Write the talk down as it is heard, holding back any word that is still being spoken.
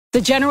The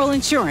General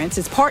Insurance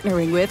is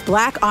partnering with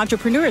Black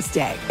Entrepreneurs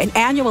Day, an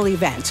annual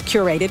event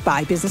curated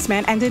by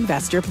businessman and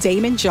investor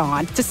Damon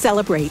John to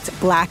celebrate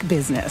Black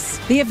business.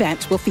 The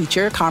event will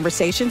feature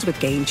conversations with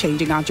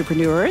game-changing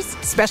entrepreneurs,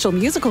 special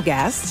musical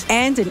guests,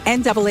 and an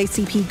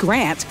NAACP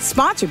grant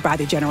sponsored by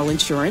the General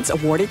Insurance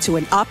awarded to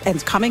an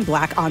up-and-coming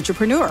Black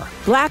entrepreneur.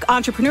 Black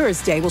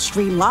Entrepreneurs Day will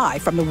stream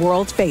live from the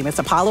world-famous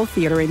Apollo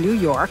Theater in New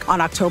York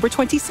on October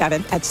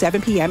 27th at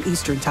 7 p.m.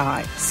 Eastern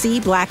Time. See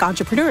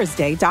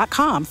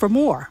blackentrepreneursday.com for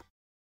more.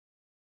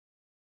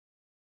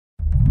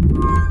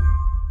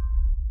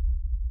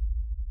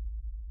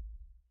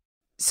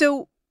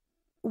 So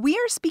we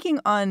are speaking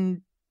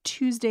on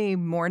Tuesday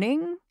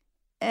morning,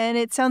 and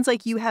it sounds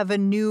like you have a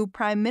new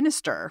prime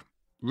minister.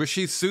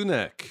 Rishi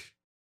Sunak.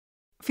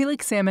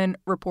 Felix Salmon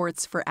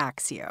reports for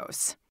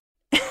Axios.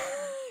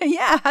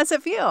 Yeah, how's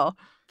it feel?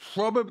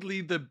 Probably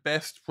the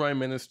best prime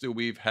minister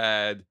we've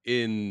had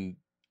in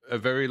a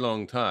very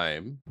long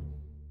time,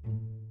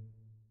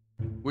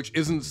 which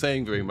isn't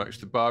saying very much.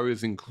 The bar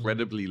is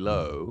incredibly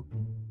low.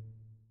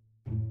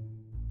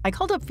 I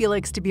called up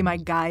Felix to be my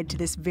guide to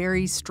this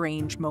very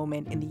strange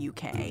moment in the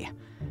UK.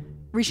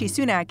 Rishi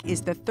Sunak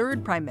is the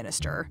third prime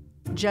minister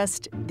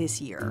just this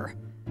year.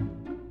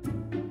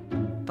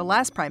 The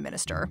last prime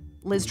minister,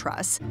 Liz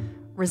Truss,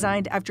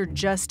 resigned after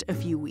just a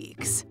few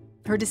weeks.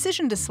 Her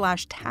decision to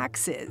slash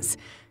taxes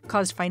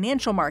caused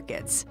financial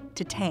markets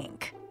to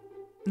tank.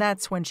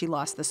 That's when she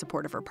lost the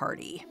support of her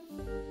party.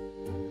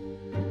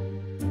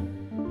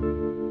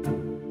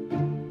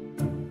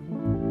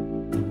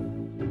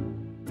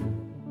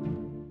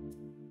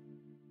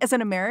 As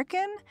an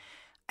American,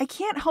 I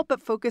can't help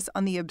but focus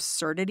on the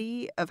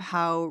absurdity of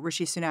how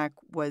Rishi Sunak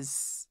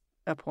was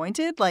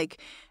appointed.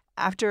 Like,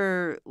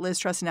 after Liz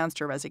Truss announced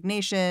her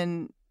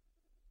resignation,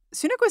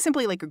 Sunak was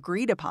simply,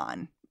 agreed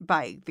upon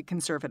by the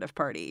Conservative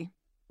Party,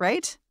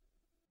 right?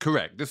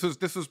 Correct. This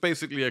was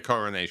basically a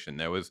coronation.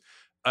 There was,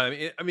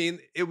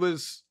 it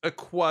was a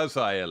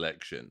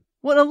quasi-election.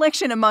 Well, an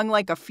election among,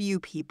 a few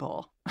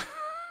people.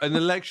 An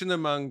election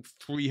among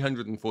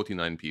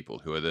 349 people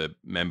who are the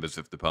members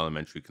of the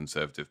Parliamentary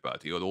Conservative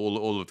Party, or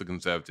all of the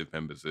Conservative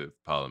members of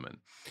Parliament.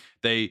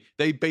 They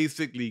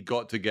basically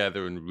got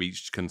together and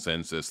reached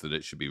consensus that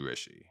it should be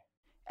Rishi.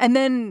 And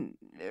then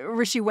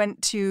Rishi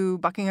went to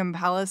Buckingham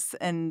Palace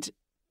and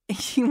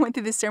he went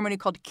through this ceremony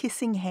called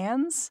kissing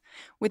hands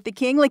with the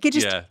king.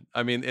 Yeah,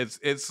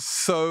 it's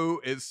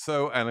so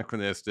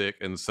anachronistic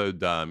and so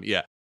dumb.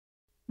 Yeah.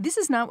 This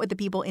is not what the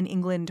people in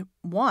England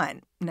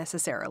want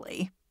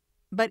necessarily.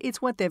 But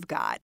it's what they've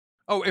got.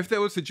 Oh, if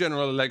there was a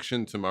general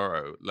election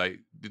tomorrow,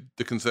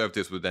 the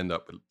Conservatives would end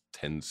up with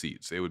 10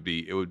 seats. It would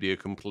be a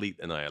complete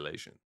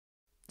annihilation.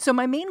 So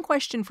my main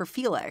question for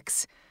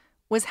Felix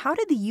was, how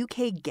did the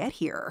UK get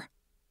here?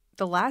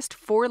 The last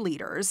 4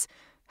 leaders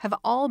have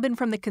all been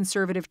from the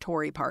Conservative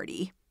Tory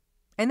party,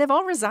 and they've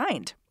all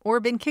resigned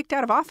or been kicked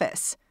out of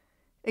office.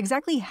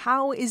 Exactly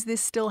how is this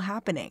still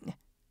happening?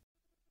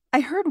 I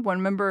heard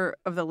one member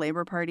of the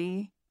Labour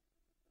Party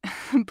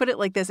put it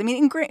like this.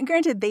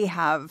 Granted, they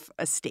have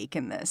a stake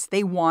in this.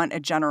 They want a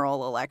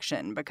general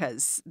election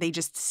because they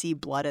just see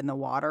blood in the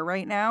water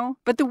right now.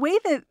 But the way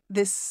that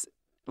this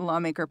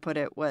lawmaker put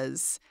it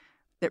was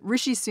that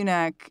Rishi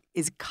Sunak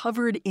is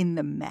covered in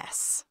the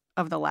mess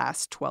of the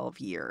last 12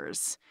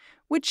 years,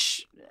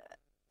 which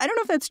I don't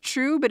know if that's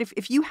true, but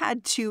if you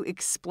had to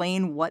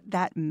explain what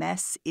that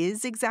mess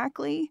is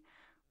exactly,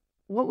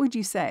 what would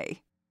you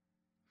say?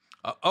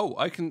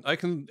 I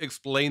can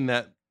explain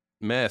that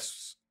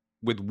mess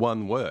with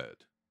one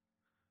word,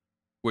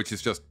 which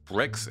is just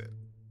Brexit.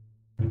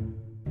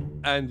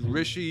 And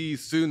Rishi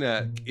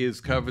Sunak is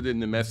covered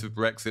in the mess of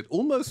Brexit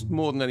almost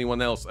more than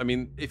anyone else.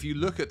 If you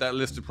look at that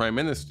list of prime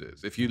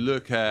ministers, if you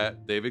look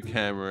at David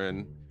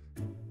Cameron,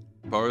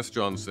 Boris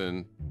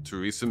Johnson,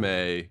 Theresa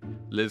May,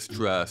 Liz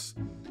Truss,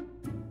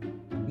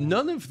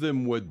 none of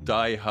them were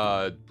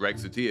diehard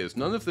Brexiteers.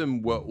 None of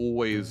them were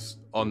always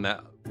on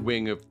that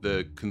wing of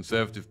the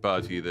Conservative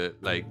Party that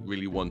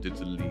really wanted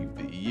to leave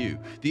the EU.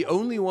 The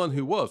only one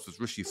who was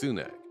Rishi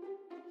Sunak.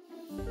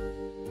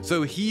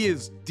 So he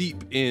is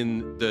deep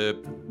in the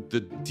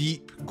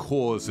deep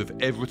cause of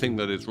everything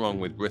that is wrong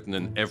with Britain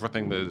and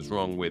everything that is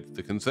wrong with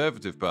the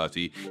Conservative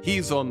Party.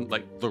 He's on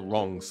the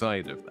wrong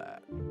side of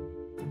that.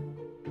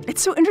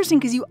 It's so interesting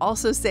because you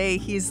also say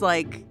he's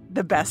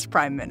the best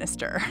prime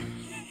minister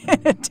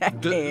in a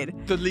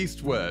decade. The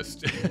least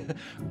worst.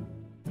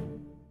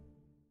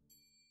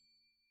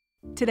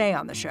 Today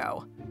on the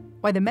show,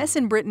 why the mess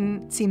in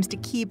Britain seems to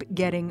keep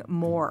getting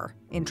more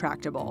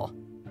intractable,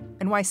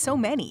 and why so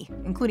many,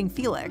 including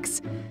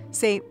Felix,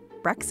 say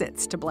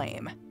Brexit's to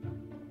blame.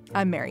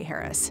 I'm Mary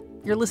Harris.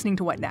 You're listening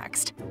to What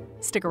Next?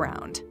 Stick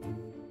around.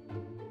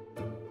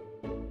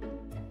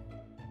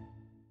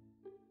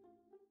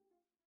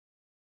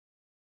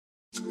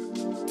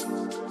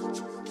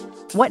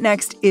 What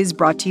Next is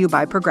brought to you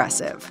by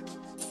Progressive.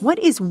 What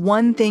is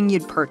one thing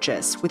you'd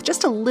purchase with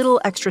just a little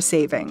extra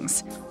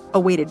savings? A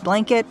weighted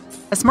blanket,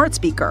 a smart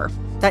speaker,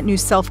 that new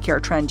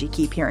self-care trend you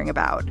keep hearing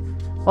about.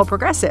 Well,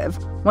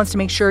 Progressive wants to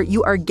make sure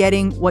you are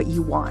getting what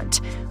you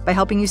want by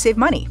helping you save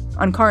money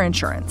on car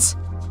insurance.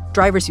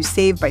 Drivers who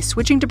save by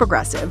switching to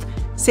Progressive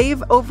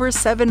save over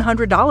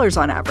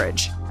 $700 on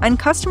average, and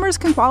customers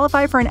can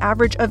qualify for an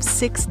average of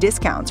 6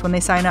 discounts when they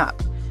sign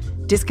up.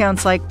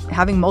 Discounts like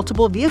having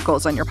multiple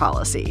vehicles on your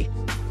policy.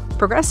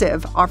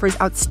 Progressive offers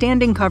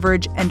outstanding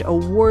coverage and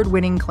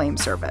award-winning claim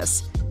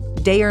service.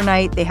 Day or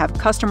night, they have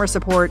customer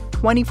support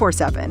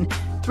 24/7,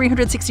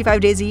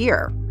 365 days a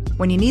year.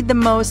 When you need them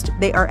most,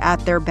 they are at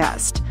their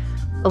best.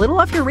 A little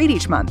off your rate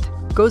each month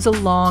goes a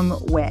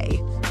long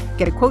way.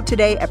 Get a quote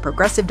today at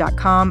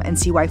Progressive.com and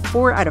see why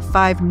 4 out of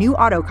 5 new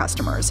auto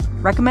customers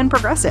recommend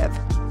Progressive.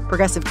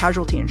 Progressive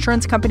Casualty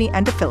Insurance Company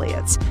and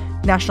Affiliates.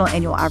 National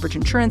annual average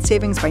insurance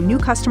savings by new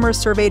customers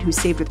surveyed who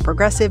saved with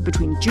Progressive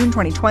between June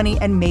 2020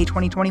 and May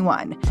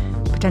 2021.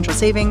 Potential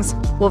savings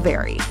will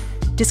vary.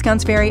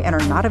 Discounts vary and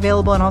are not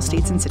available in all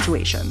states and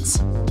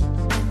situations.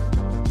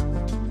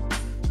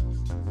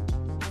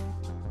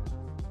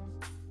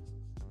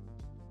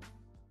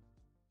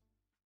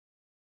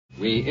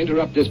 We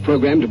interrupt this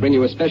program to bring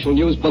you a special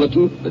news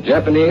bulletin. The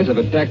Japanese have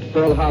attacked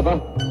Pearl Harbor.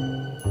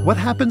 What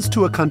happens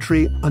to a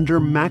country under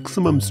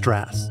maximum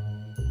stress?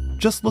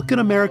 Just look at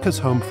America's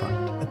home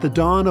front at the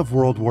dawn of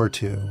World War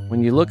II.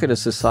 When you look at a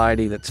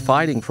society that's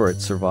fighting for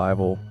its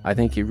survival, I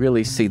think you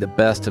really see the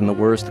best and the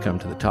worst come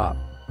to the top.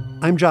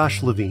 I'm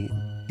Josh Levine.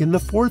 In the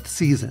 4th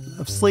season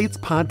of Slate's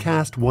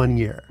podcast 1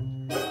 Year,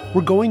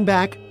 we're going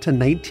back to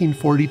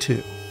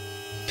 1942,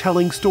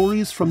 telling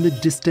stories from the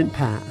distant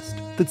past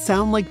that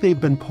sound like they've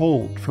been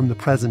pulled from the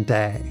present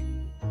day.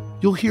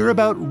 You'll hear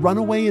about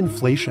runaway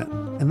inflation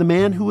and the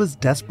man who was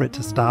desperate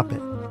to stop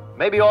it.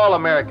 Maybe all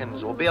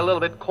Americans will be a little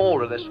bit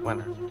colder this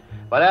winter,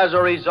 but as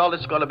a result,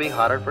 it's going to be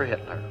hotter for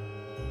Hitler.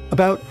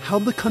 About how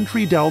the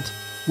country dealt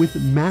with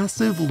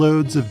massive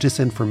loads of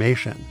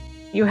disinformation.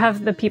 You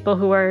have the people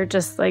who are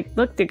just like,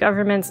 look, the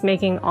government's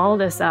making all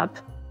this up.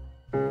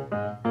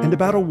 And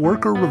about a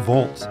worker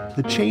revolt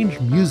that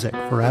changed music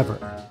forever.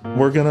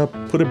 We're going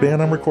to put a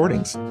ban on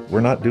recordings.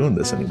 We're not doing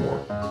this anymore.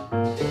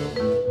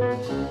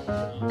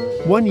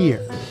 1 Year,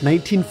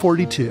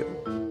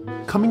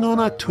 1942. Coming on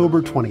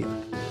October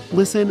 20th.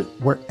 Listen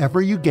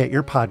wherever you get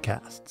your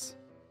podcasts.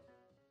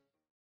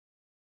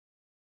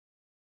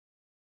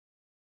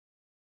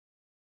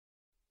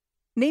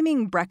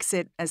 Naming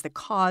Brexit as the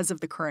cause of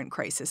the current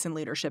crisis in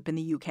leadership in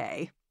the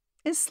UK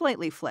is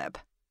slightly flip.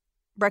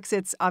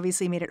 Brexit's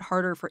obviously made it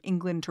harder for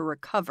England to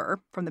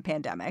recover from the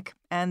pandemic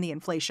and the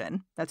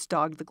inflation that's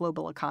dogged the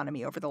global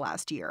economy over the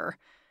last year.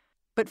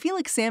 But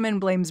Felix Salmon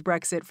blames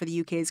Brexit for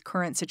the UK's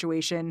current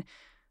situation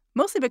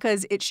mostly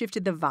because it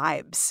shifted the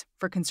vibes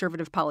for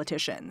conservative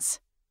politicians.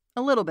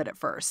 A little bit at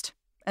first,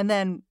 and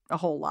then a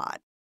whole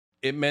lot.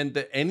 It meant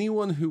that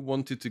anyone who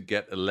wanted to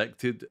get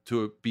elected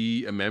to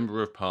be a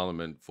member of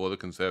parliament for the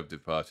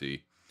Conservative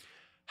Party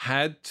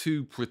had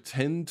to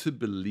pretend to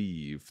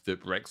believe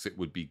that Brexit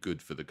would be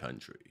good for the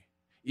country,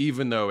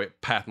 even though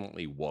it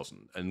patently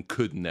wasn't and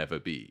could never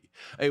be.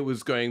 It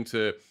was going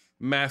to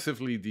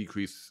massively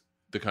decrease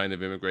the kind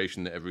of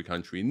immigration that every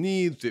country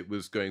needs. It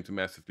was going to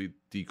massively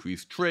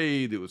decrease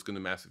trade. It was going to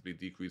massively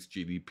decrease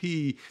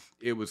GDP.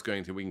 It was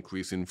going to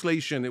increase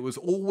inflation. It was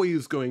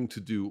always going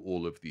to do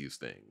all of these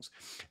things.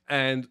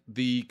 And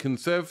the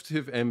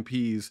Conservative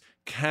MPs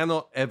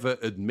cannot ever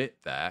admit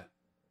that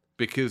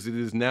because it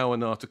is now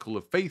an article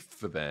of faith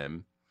for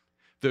them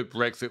that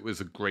Brexit was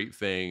a great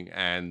thing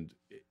and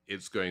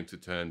it's going to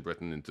turn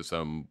Britain into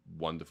some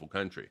wonderful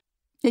country.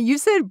 You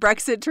said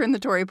Brexit turned the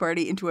Tory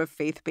party into a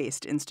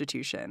faith-based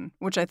institution,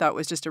 which I thought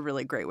was just a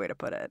really great way to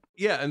put it.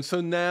 Yeah, and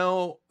so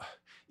now,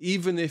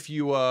 even if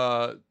you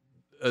are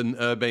an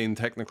urbane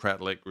technocrat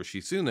like Rishi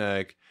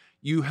Sunak,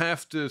 you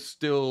have to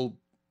still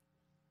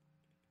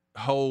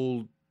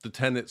hold the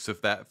tenets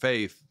of that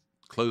faith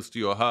close to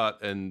your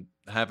heart and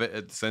have it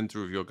at the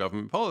center of your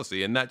government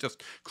policy. And that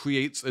just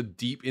creates a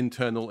deep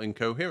internal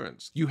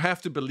incoherence. You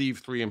have to believe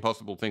 3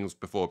 impossible things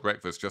before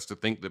breakfast just to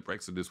think that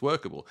Brexit is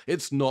workable.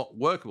 It's not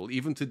workable.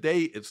 Even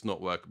today, it's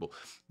not workable.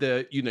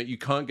 You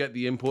can't get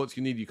the imports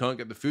you need. You can't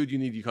get the food you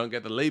need. You can't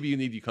get the labor you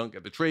need. You can't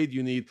get the trade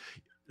you need.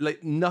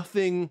 Like,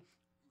 nothing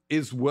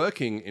is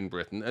working in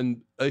Britain.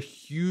 And a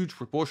huge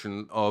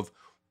proportion of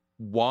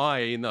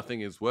why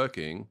nothing is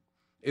working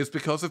is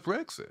because of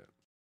Brexit.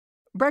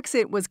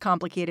 Brexit was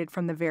complicated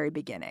from the very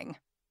beginning.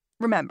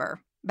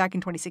 Remember, back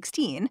in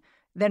 2016,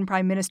 then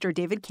Prime Minister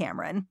David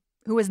Cameron,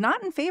 who was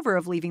not in favor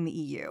of leaving the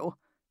EU,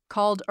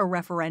 called a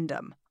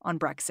referendum on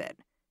Brexit.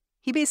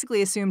 He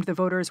basically assumed the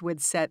voters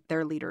would set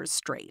their leaders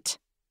straight.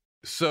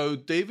 So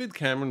David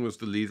Cameron was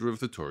the leader of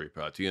the Tory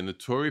party, and the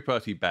Tory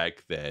party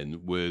back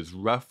then was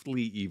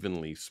roughly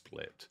evenly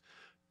split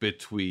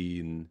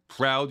between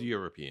proud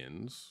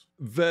Europeans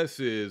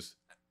versus,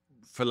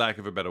 for lack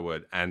of a better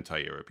word,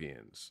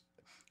 anti-Europeans.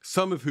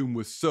 Some of whom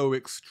were so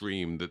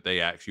extreme that they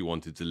actually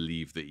wanted to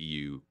leave the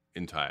EU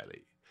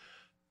entirely.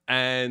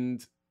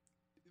 And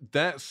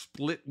that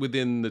split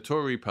within the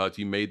Tory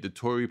party made the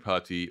Tory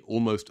party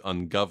almost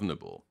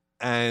ungovernable.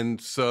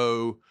 And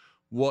so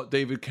What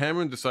David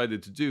Cameron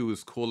decided to do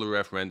was call a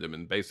referendum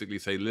and basically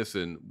say,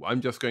 listen,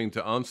 I'm just going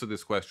to answer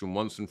this question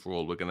once and for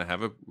all. We're going to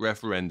have a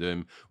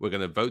referendum. We're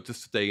going to vote to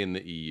stay in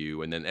the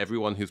EU. And then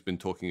everyone who's been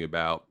talking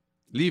about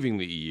leaving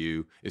the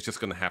EU is just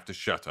going to have to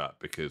shut up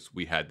because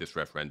we had this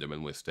referendum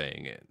and we're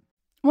staying in.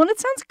 Well,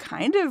 it sounds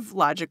kind of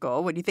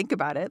logical when you think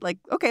about it. Like,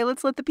 OK,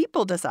 let's let the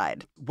people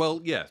decide.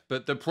 Well, yes,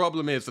 but the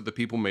problem is that the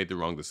people made the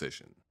wrong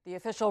decision. The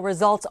official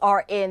results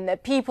are in. The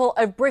people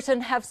of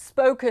Britain have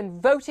spoken,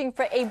 voting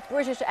for a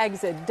British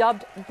exit,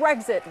 dubbed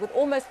Brexit, with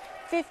almost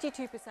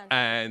 52%.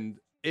 And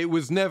it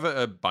was never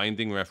a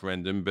binding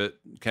referendum, but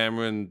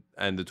Cameron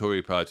and the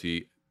Tory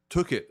party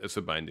took it as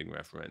a binding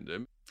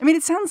referendum. I mean,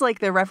 it sounds like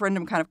the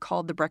referendum kind of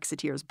called the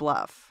Brexiteers'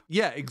 bluff.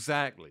 Yeah,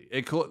 exactly.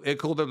 It called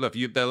their bluff.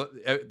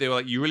 They were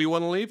like, you really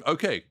want to leave?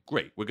 Okay,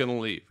 great. We're going to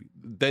leave.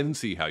 Then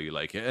see how you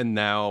like it. And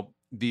now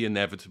the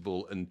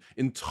inevitable and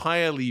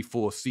entirely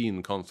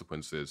foreseen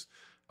consequences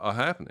are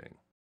happening.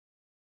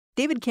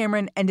 David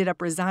Cameron ended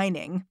up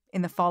resigning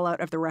in the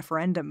fallout of the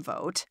referendum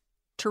vote.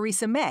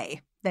 Theresa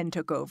May then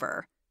took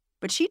over.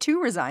 But she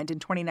too resigned in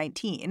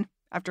 2019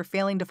 after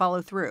failing to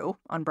follow through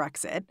on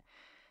Brexit.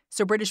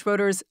 So British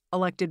voters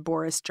elected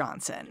Boris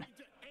Johnson.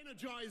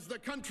 Energize the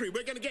country.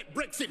 We're going to get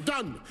Brexit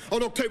done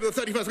on October the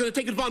 31st. We're going to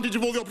take advantage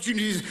of all the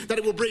opportunities that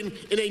it will bring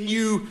in a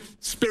new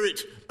spirit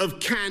of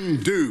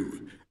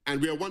can-do. And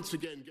we are once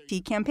again...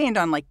 He campaigned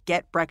on, like,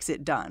 get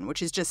Brexit done,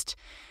 which is just,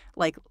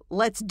 like,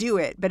 let's do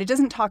it. But it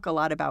doesn't talk a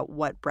lot about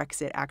what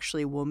Brexit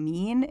actually will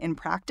mean in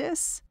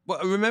practice. Well,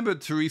 I remember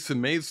Theresa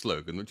May's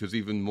slogan, which was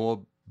even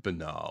more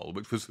banal,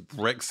 which was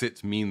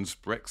Brexit means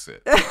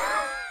Brexit.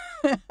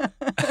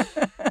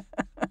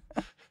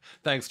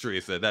 Thanks,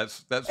 Theresa.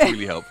 That's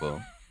really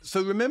helpful.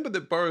 So remember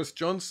that Boris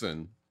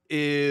Johnson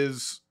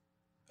is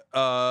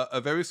a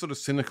very sort of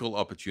cynical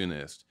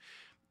opportunist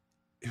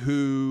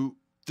who,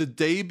 the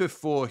day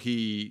before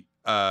he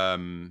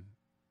announced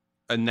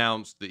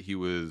that he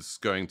was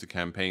going to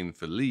campaign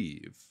for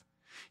leave,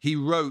 he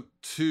wrote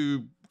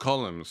 2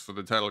 columns for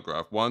the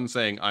Telegraph, one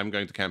saying, I'm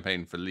going to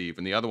campaign for leave,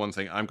 and the other one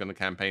saying, I'm going to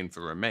campaign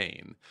for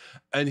remain.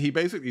 And he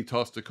basically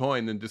tossed a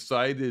coin and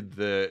decided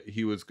that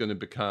he was going to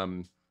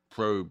become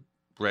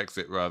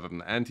pro-Brexit rather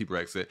than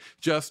anti-Brexit,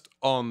 just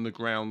on the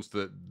grounds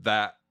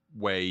that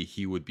way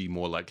he would be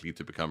more likely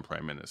to become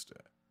prime minister.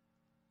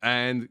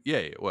 And yeah,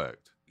 it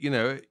worked. You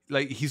know,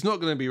 like, he's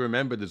not going to be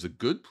remembered as a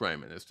good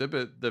prime minister,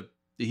 but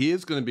he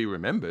is going to be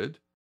remembered.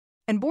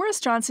 And Boris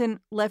Johnson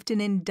left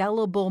an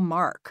indelible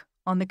mark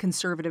on the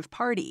Conservative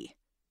Party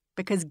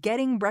because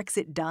getting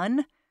Brexit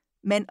done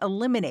meant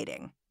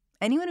eliminating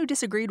anyone who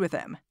disagreed with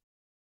him.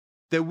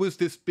 There was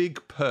this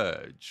big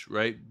purge,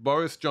 right?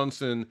 Boris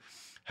Johnson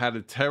had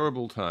a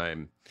terrible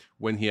time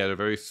when he had a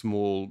very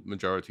small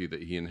majority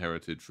that he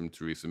inherited from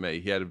Theresa May.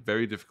 He had a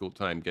very difficult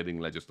time getting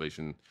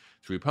legislation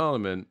through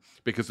Parliament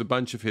because a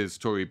bunch of his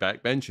Tory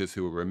backbenchers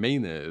who were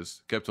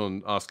Remainers kept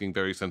on asking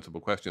very sensible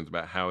questions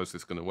about how is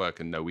this going to work,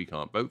 and no, we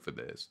can't vote for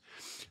this.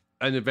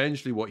 And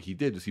eventually what he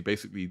did is he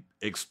basically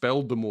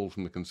expelled them all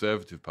from the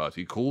Conservative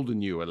Party, called a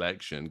new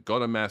election,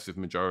 got a massive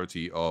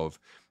majority of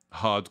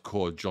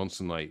hardcore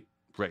Johnsonite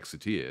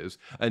Brexiteers,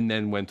 and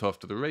then went off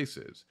to the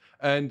races.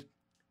 And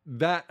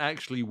that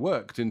actually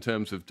worked in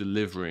terms of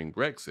delivering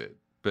Brexit,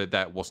 but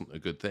that wasn't a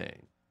good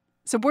thing.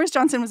 So Boris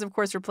Johnson was, of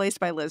course,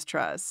 replaced by Liz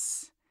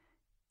Truss.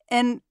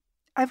 And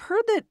I've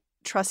heard that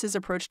Truss's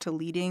approach to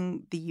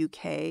leading the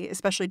UK,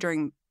 especially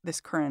during this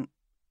current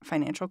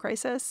financial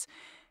crisis,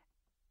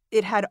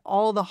 it had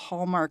all the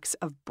hallmarks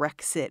of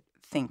Brexit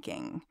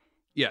thinking.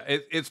 Yeah,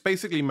 it's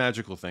basically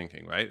magical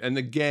thinking, right? And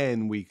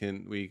again,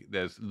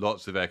 there's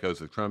lots of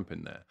echoes of Trump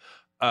in there.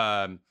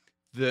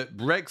 The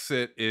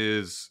Brexit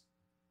is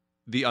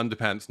the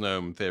underpants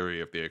gnome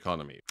theory of the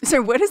economy.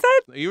 So what is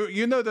that?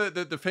 You know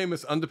the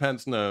famous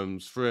underpants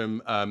gnomes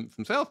from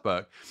South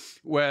Park,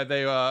 where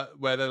they're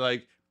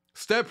like,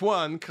 step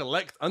 1,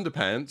 collect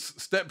underpants.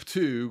 Step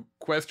 2, ?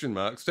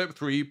 Step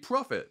 3,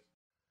 profit.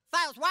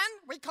 Phase 1,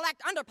 we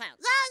collect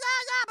underpants.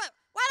 Yeah, but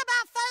what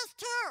about phase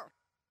 2?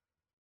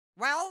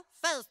 Well,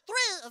 phase 3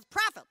 is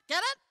profit.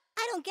 Get it?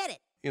 I don't get it.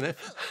 You know,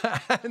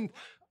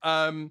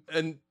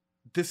 and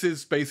this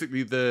is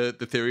basically the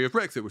theory of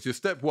Brexit, which is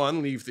step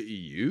 1, leave the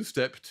EU.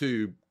 Step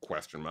 2, ?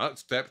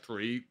 Step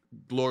 3,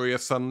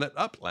 glorious sunlit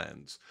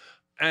uplands.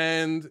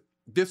 And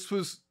this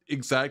was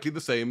exactly the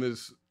same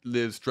as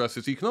Liz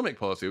Truss's economic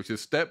policy, which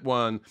is step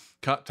 1,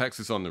 cut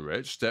taxes on the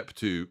rich. Step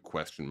 2, ?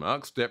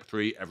 Step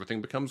 3,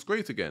 everything becomes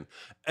great again.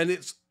 And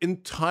it's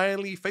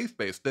entirely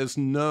faith-based. There's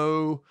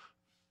no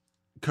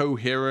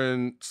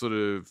coherent sort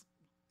of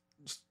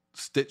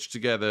stitched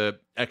together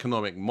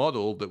economic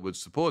model that would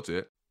support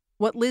it.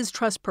 What Liz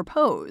Truss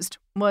proposed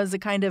was a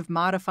kind of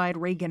modified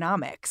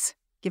Reaganomics,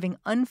 giving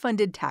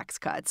unfunded tax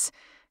cuts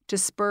to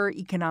spur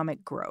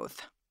economic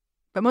growth.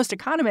 But most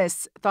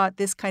economists thought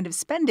this kind of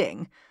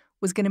spending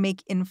was going to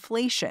make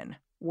inflation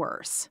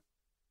worse.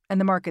 And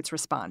the markets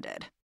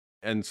responded.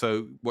 And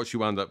so what she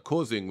wound up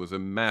causing was a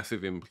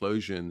massive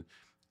implosion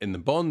in the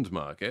bond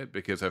market,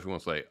 because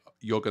everyone's like,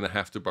 you're going to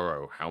have to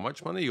borrow how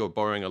much money? You're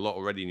borrowing a lot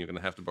already, and you're going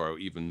to have to borrow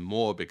even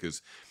more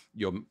because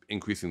you're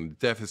increasing the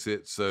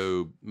deficit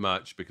so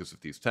much because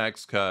of these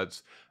tax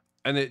cuts.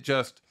 And it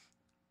just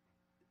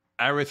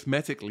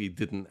arithmetically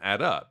didn't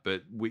add up.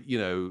 But,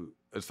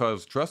 as far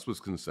as Truss was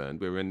concerned,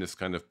 we were in this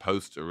kind of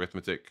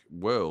post-arithmetic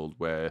world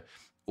where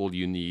all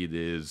you need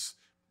is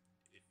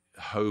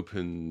hope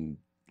and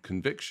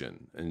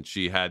conviction. And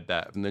she had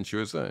that, and then she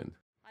resigned.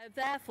 I have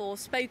therefore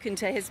spoken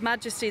to His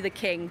Majesty the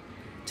King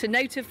to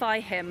notify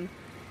him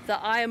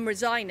that I am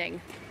resigning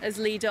as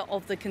leader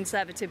of the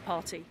Conservative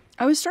Party.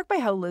 I was struck by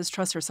how Liz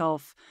Truss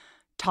herself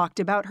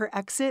talked about her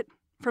exit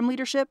from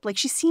leadership. Like,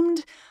 she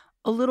seemed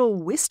a little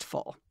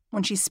wistful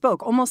when she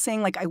spoke, almost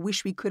saying, I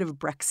wish we could have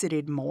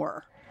Brexited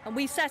more. And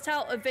we set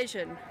out a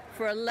vision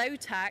for a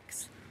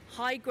low-tax,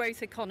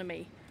 high-growth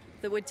economy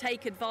that would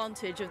take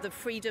advantage of the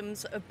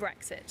freedoms of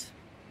Brexit.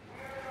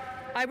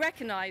 I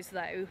recognise,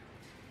 though,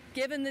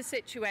 given the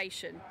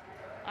situation,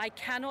 I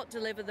cannot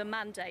deliver the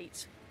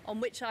mandate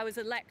on which I was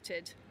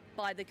elected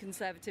by the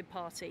Conservative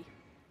Party.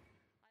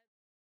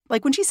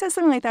 When she says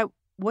something like that,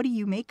 what do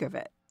you make of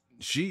it?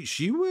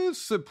 She was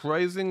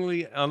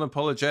surprisingly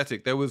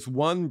unapologetic. There was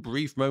one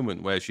brief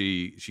moment where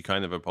she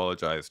kind of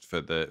apologized for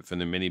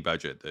the mini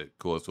budget that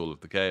caused all of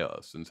the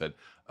chaos and said,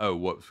 "Oh,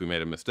 whoops, we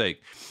made a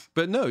mistake."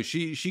 But no,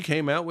 she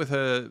came out with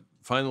her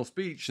final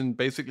speech and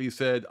basically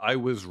said, "I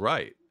was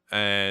right,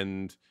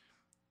 and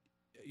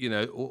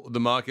the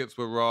markets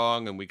were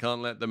wrong, and we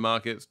can't let the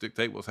markets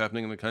dictate what's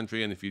happening in the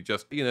country. And if you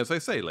just, as I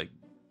say,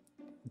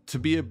 to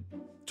be a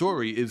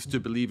Tory is to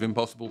believe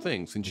impossible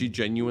things." And she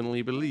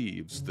genuinely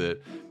believes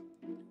that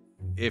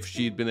if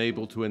she'd been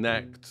able to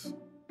enact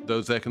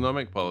those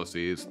economic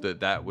policies,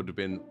 that would have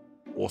been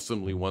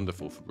awesomely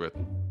wonderful for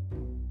Britain.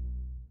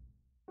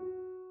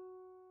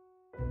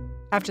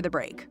 After the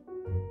break.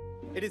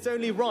 It is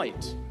only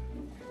right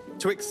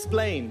to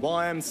explain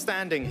why I'm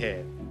standing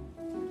here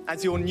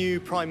as your new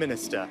Prime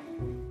Minister.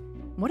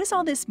 What does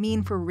all this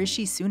mean for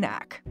Rishi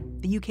Sunak,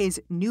 the UK's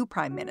new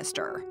Prime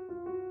Minister?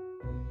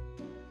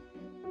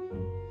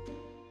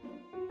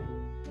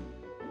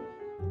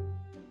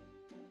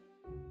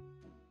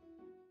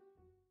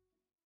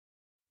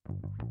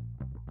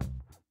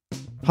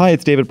 Hi,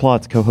 it's David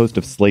Plotz, co-host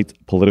of Slate's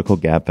Political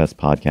Gabfest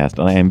podcast,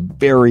 and I am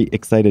very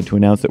excited to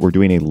announce that we're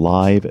doing a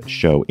live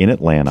show in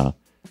Atlanta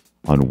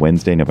on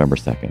Wednesday, November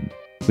 2nd.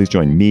 Please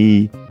join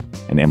me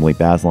and Emily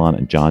Bazelon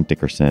and John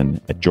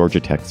Dickerson at Georgia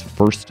Tech's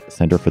First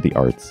Center for the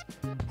Arts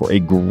for a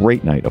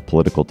great night of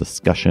political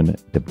discussion,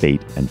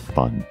 debate, and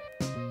fun.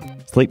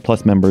 Slate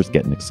Plus members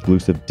get an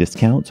exclusive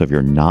discount, so if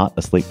you're not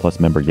a Slate Plus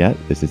member yet,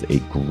 this is a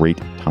great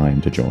time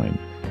to join.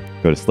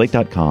 Go to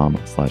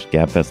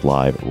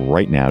slate.com/GabFestLive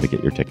right now to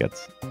get your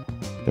tickets.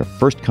 They're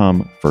first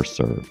come, first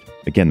served.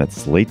 Again, that's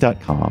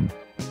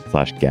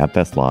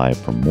slate.com/GabFestLive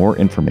for more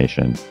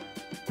information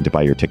and to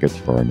buy your tickets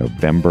for our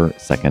November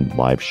 2nd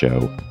live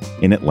show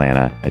in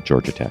Atlanta at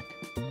Georgia Tech.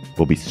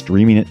 We'll be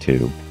streaming it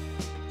too.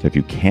 So if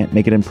you can't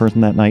make it in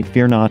person that night,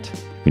 fear not.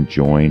 You can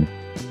join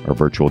our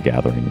virtual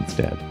gathering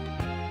instead.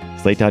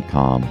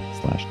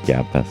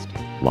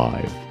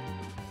 Slate.com/GabFestLive.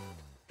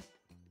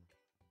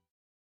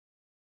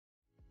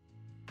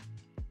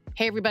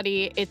 Hey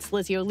everybody, it's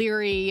Lizzie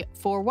O'Leary.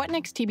 For What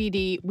Next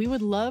TBD, we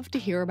would love to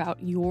hear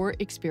about your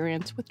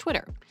experience with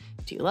Twitter.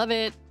 Do you love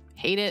it?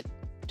 Hate it?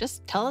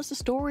 Just tell us a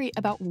story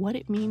about what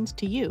it means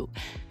to you.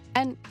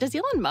 And does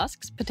Elon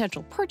Musk's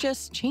potential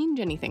purchase change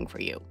anything for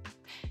you?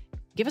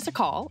 Give us a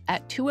call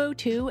at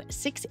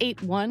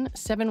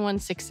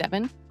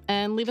 202-681-7167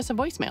 and leave us a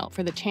voicemail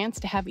for the chance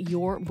to have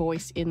your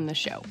voice in the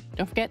show.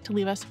 Don't forget to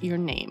leave us your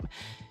name.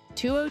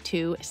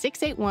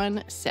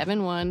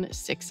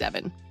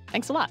 202-681-7167.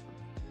 Thanks a lot.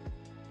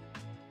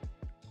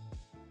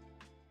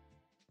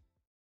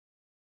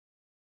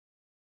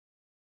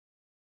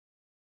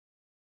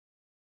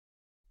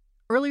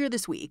 Earlier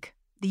this week,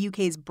 the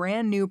UK's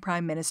brand new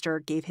Prime Minister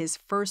gave his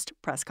first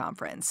press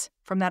conference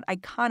from that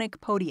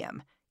iconic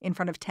podium in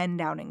front of 10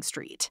 Downing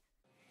Street.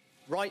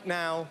 Right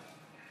now,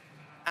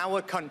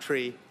 our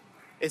country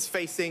is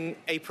facing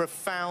a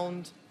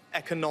profound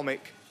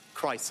economic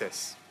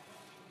crisis.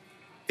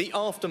 The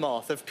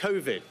aftermath of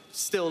COVID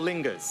still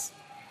lingers.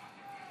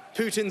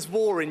 Putin's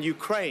war in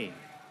Ukraine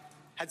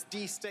has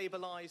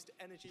destabilized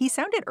energy. He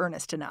sounded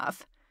earnest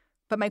enough,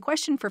 but my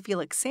question for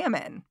Felix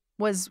Salmon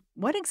was,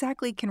 what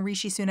exactly can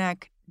Rishi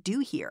Sunak do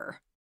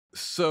here?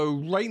 So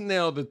right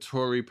now, the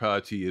Tory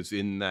party is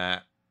in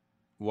that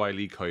Wile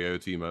E.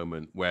 Coyote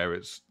moment where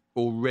it's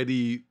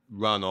already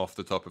run off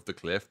the top of the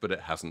cliff, but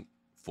it hasn't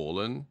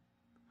fallen.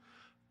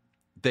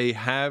 They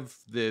have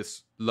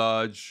this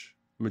large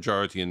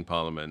majority in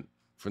Parliament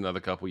for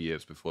another couple of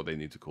years before they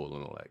need to call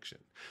an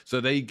election.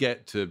 So they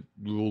get to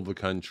rule the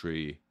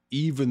country,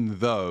 even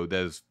though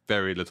there's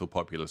very little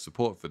popular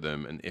support for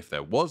them. And if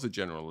there was a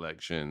general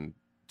election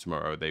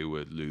tomorrow, they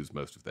would lose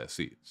most of their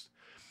seats.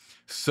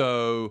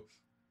 So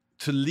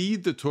to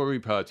lead the Tory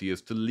party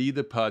is to lead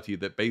a party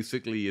that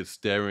basically is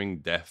staring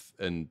death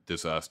and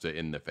disaster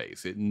in the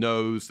face. It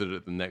knows that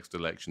at the next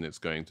election, it's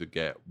going to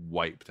get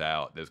wiped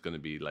out. There's going to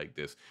be like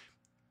this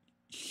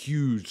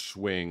huge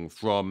swing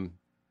from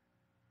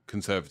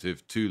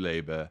Conservative to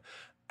Labour.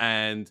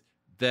 And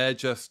they're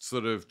just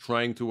sort of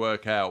trying to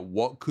work out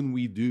what can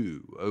we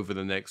do over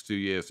the next 2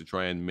 years to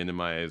try and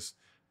minimize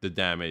the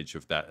damage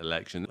of that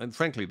election. And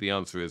frankly, the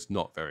answer is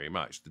not very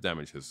much. The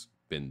damage has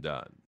been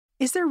done.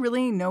 Is there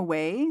really no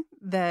way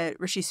that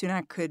Rishi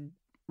Sunak could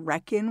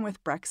reckon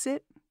with Brexit?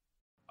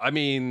 I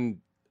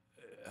mean,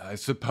 I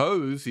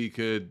suppose he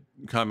could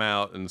come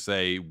out and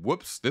say,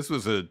 whoops, this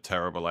was a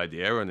terrible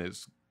idea and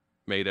it's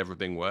made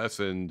everything worse,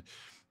 and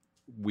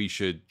we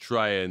should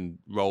try and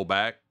roll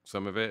back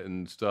some of it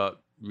and start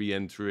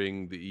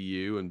re-entering the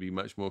EU and be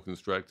much more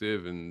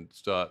constructive and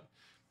start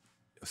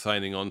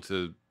signing on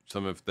to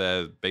some of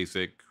their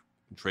basic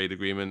trade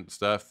agreement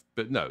stuff.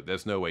 But no,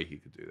 there's no way he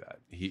could do that.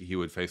 He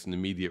would face an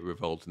immediate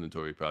revolt in the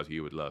Tory party.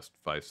 It would last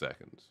 5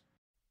 seconds.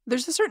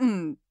 There's a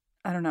certain,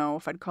 I don't know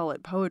if I'd call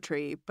it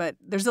poetry, but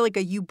there's like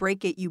a you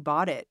break it, you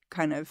bought it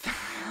kind of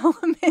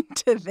element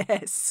to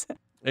this.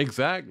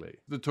 Exactly.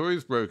 The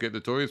Tories broke it. The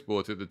Tories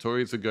bought it. The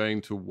Tories are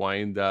going to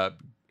wind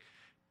up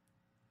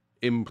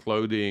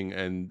imploding,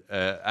 and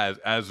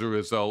as a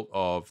result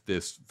of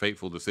this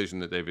fateful decision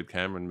that David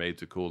Cameron made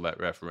to call that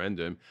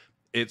referendum.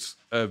 It's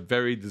a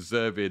very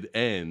deserved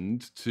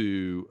end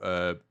to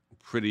a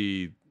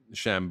pretty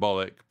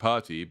shambolic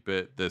party.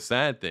 But the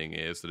sad thing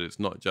is that it's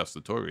not just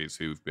the Tories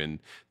who've been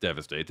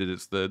devastated.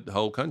 It's the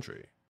whole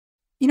country.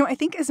 You know, I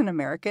think as an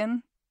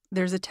American,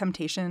 there's a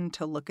temptation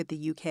to look at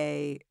the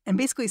UK and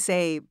basically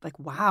say, like,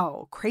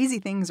 wow, crazy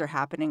things are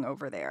happening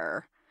over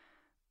there.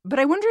 But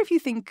I wonder if you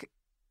think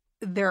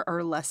there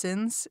are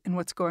lessons in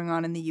what's going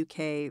on in the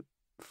UK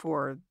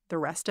for the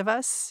rest of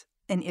us,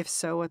 and if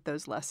so, what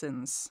those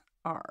lessons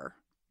are.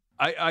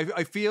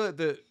 I feel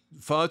that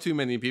far too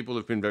many people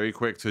have been very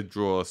quick to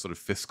draw sort of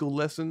fiscal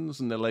lessons,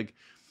 and they're like,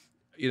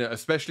 you know,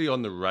 especially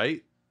on the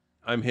right,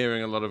 I'm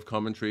hearing a lot of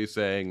commentary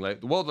saying like,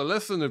 well, the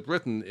lesson of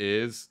Britain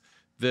is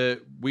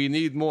that we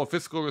need more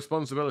fiscal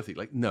responsibility.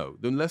 Like, no,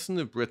 the lesson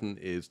of Britain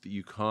is that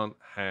you can't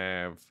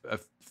have a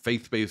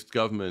faith-based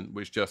government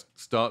which just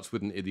starts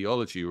with an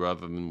ideology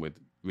rather than with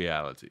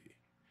reality.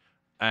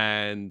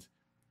 And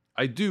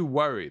I do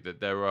worry that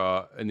there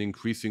are an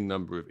increasing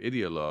number of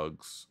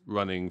ideologues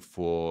running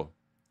for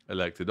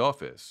elected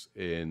office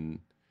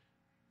in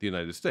the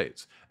United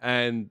States.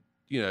 And,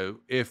 you know,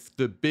 if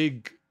the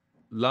big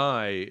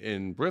lie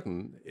in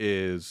Britain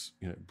is,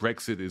 you know,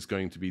 Brexit is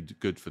going to be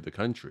good for the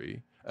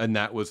country, and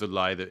that was a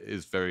lie that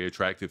is very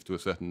attractive to a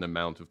certain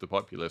amount of the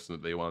populace and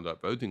that they wound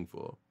up voting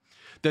for,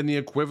 then the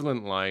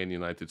equivalent lie in the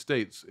United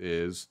States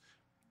is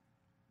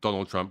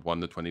Donald Trump won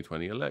the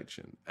 2020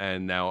 election.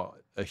 And now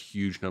a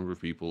huge number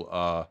of people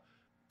are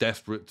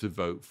desperate to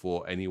vote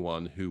for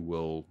anyone who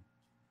will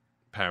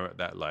parrot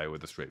that lie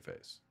with a straight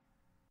face.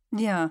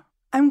 Yeah.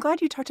 I'm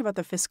glad you talked about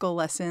the fiscal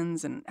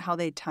lessons and how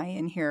they tie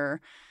in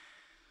here,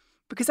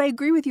 because I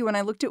agree with you. When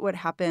I looked at what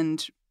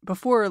happened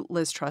before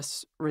Liz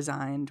Truss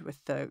resigned with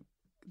the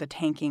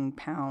tanking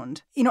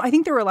pound, you know, I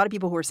think there were a lot of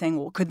people who were saying,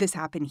 well, could this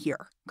happen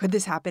here? Could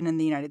this happen in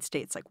the United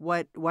States? Like,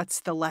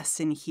 what's the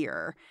lesson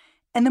here?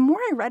 And the more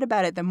I read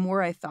about it, the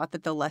more I thought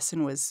that the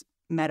lesson was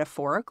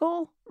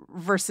metaphorical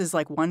versus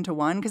like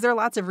one-to-one, because there are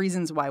lots of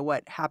reasons why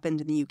what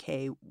happened in the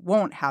UK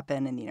won't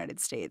happen in the United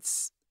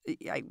States.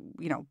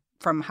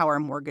 From how our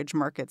mortgage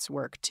markets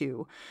work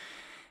to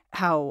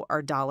how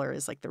our dollar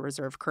is like the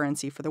reserve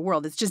currency for the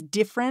world. It's just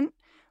different,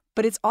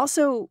 but it's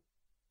also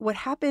what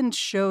happened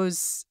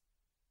shows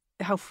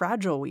how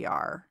fragile we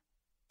are,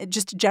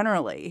 just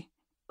generally,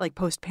 like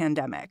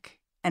post-pandemic,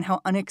 and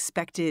how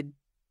unexpected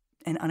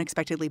and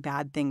unexpectedly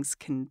bad things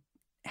can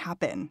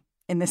happen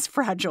in this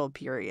fragile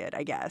period,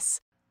 I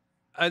guess.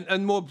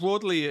 And more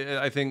broadly,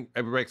 I think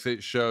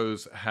Brexit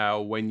shows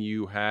how when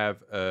you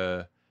have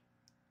a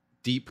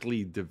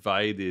deeply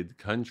divided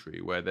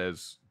country where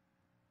there's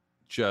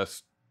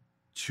just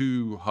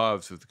two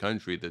halves of the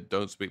country that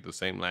don't speak the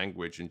same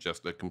language and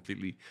just are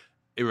completely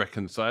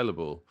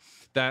irreconcilable,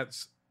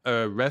 that's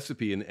a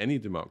recipe in any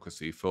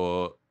democracy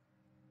for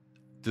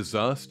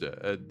disaster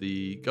at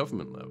the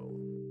government level.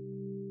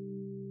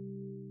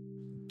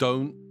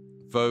 Don't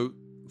vote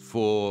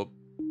for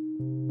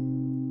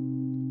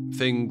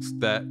things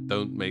that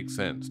don't make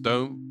sense.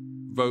 Don't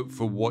vote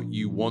for what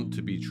you want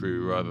to be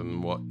true rather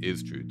than what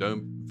is true.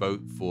 Don't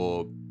vote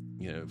for,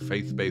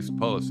 faith-based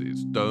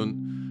policies.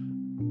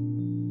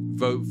 Don't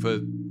vote for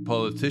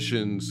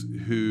politicians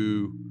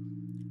who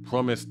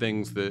promise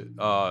things that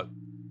are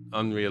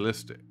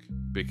unrealistic,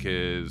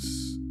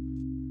 because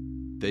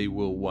they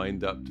will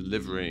wind up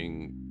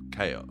delivering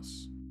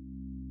chaos.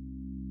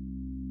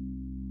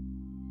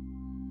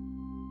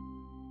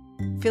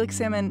 Felix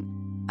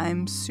Salmon,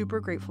 I'm super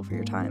grateful for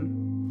your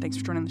time. Thanks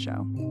for joining the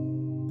show.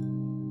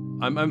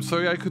 I'm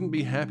sorry I couldn't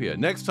be happier.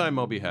 Next time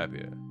I'll be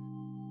happier.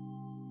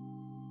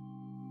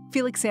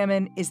 Felix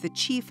Salmon is the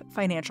chief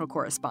financial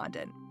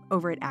correspondent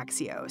over at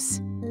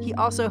Axios. He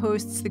also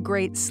hosts the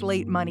great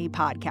Slate Money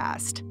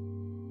podcast.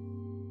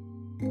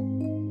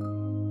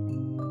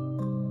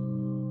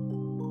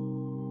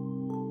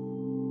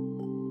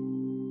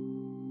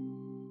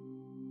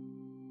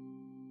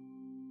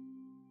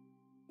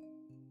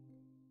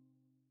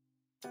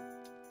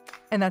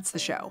 And that's the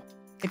show.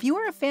 If you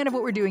are a fan of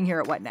what we're doing here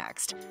at What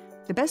Next,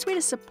 the best way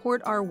to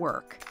support our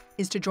work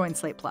is to join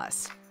Slate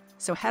Plus.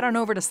 So head on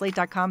over to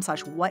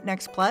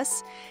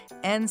slate.com/whatnextplus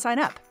and sign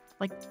up,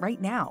 like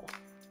right now.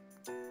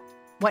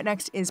 What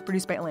Next is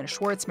produced by Elena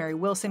Schwartz, Mary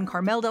Wilson,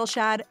 Carmel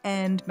Delshad,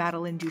 and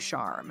Madeline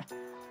Ducharme.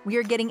 We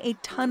are getting a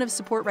ton of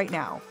support right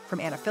now from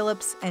Anna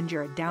Phillips and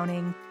Jared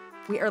Downing.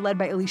 We are led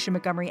by Alicia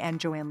Montgomery and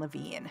Joanne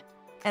Levine.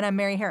 And I'm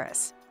Mary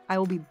Harris. I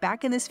will be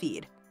back in this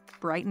feed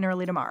bright and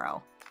early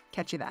tomorrow.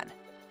 Catch you then.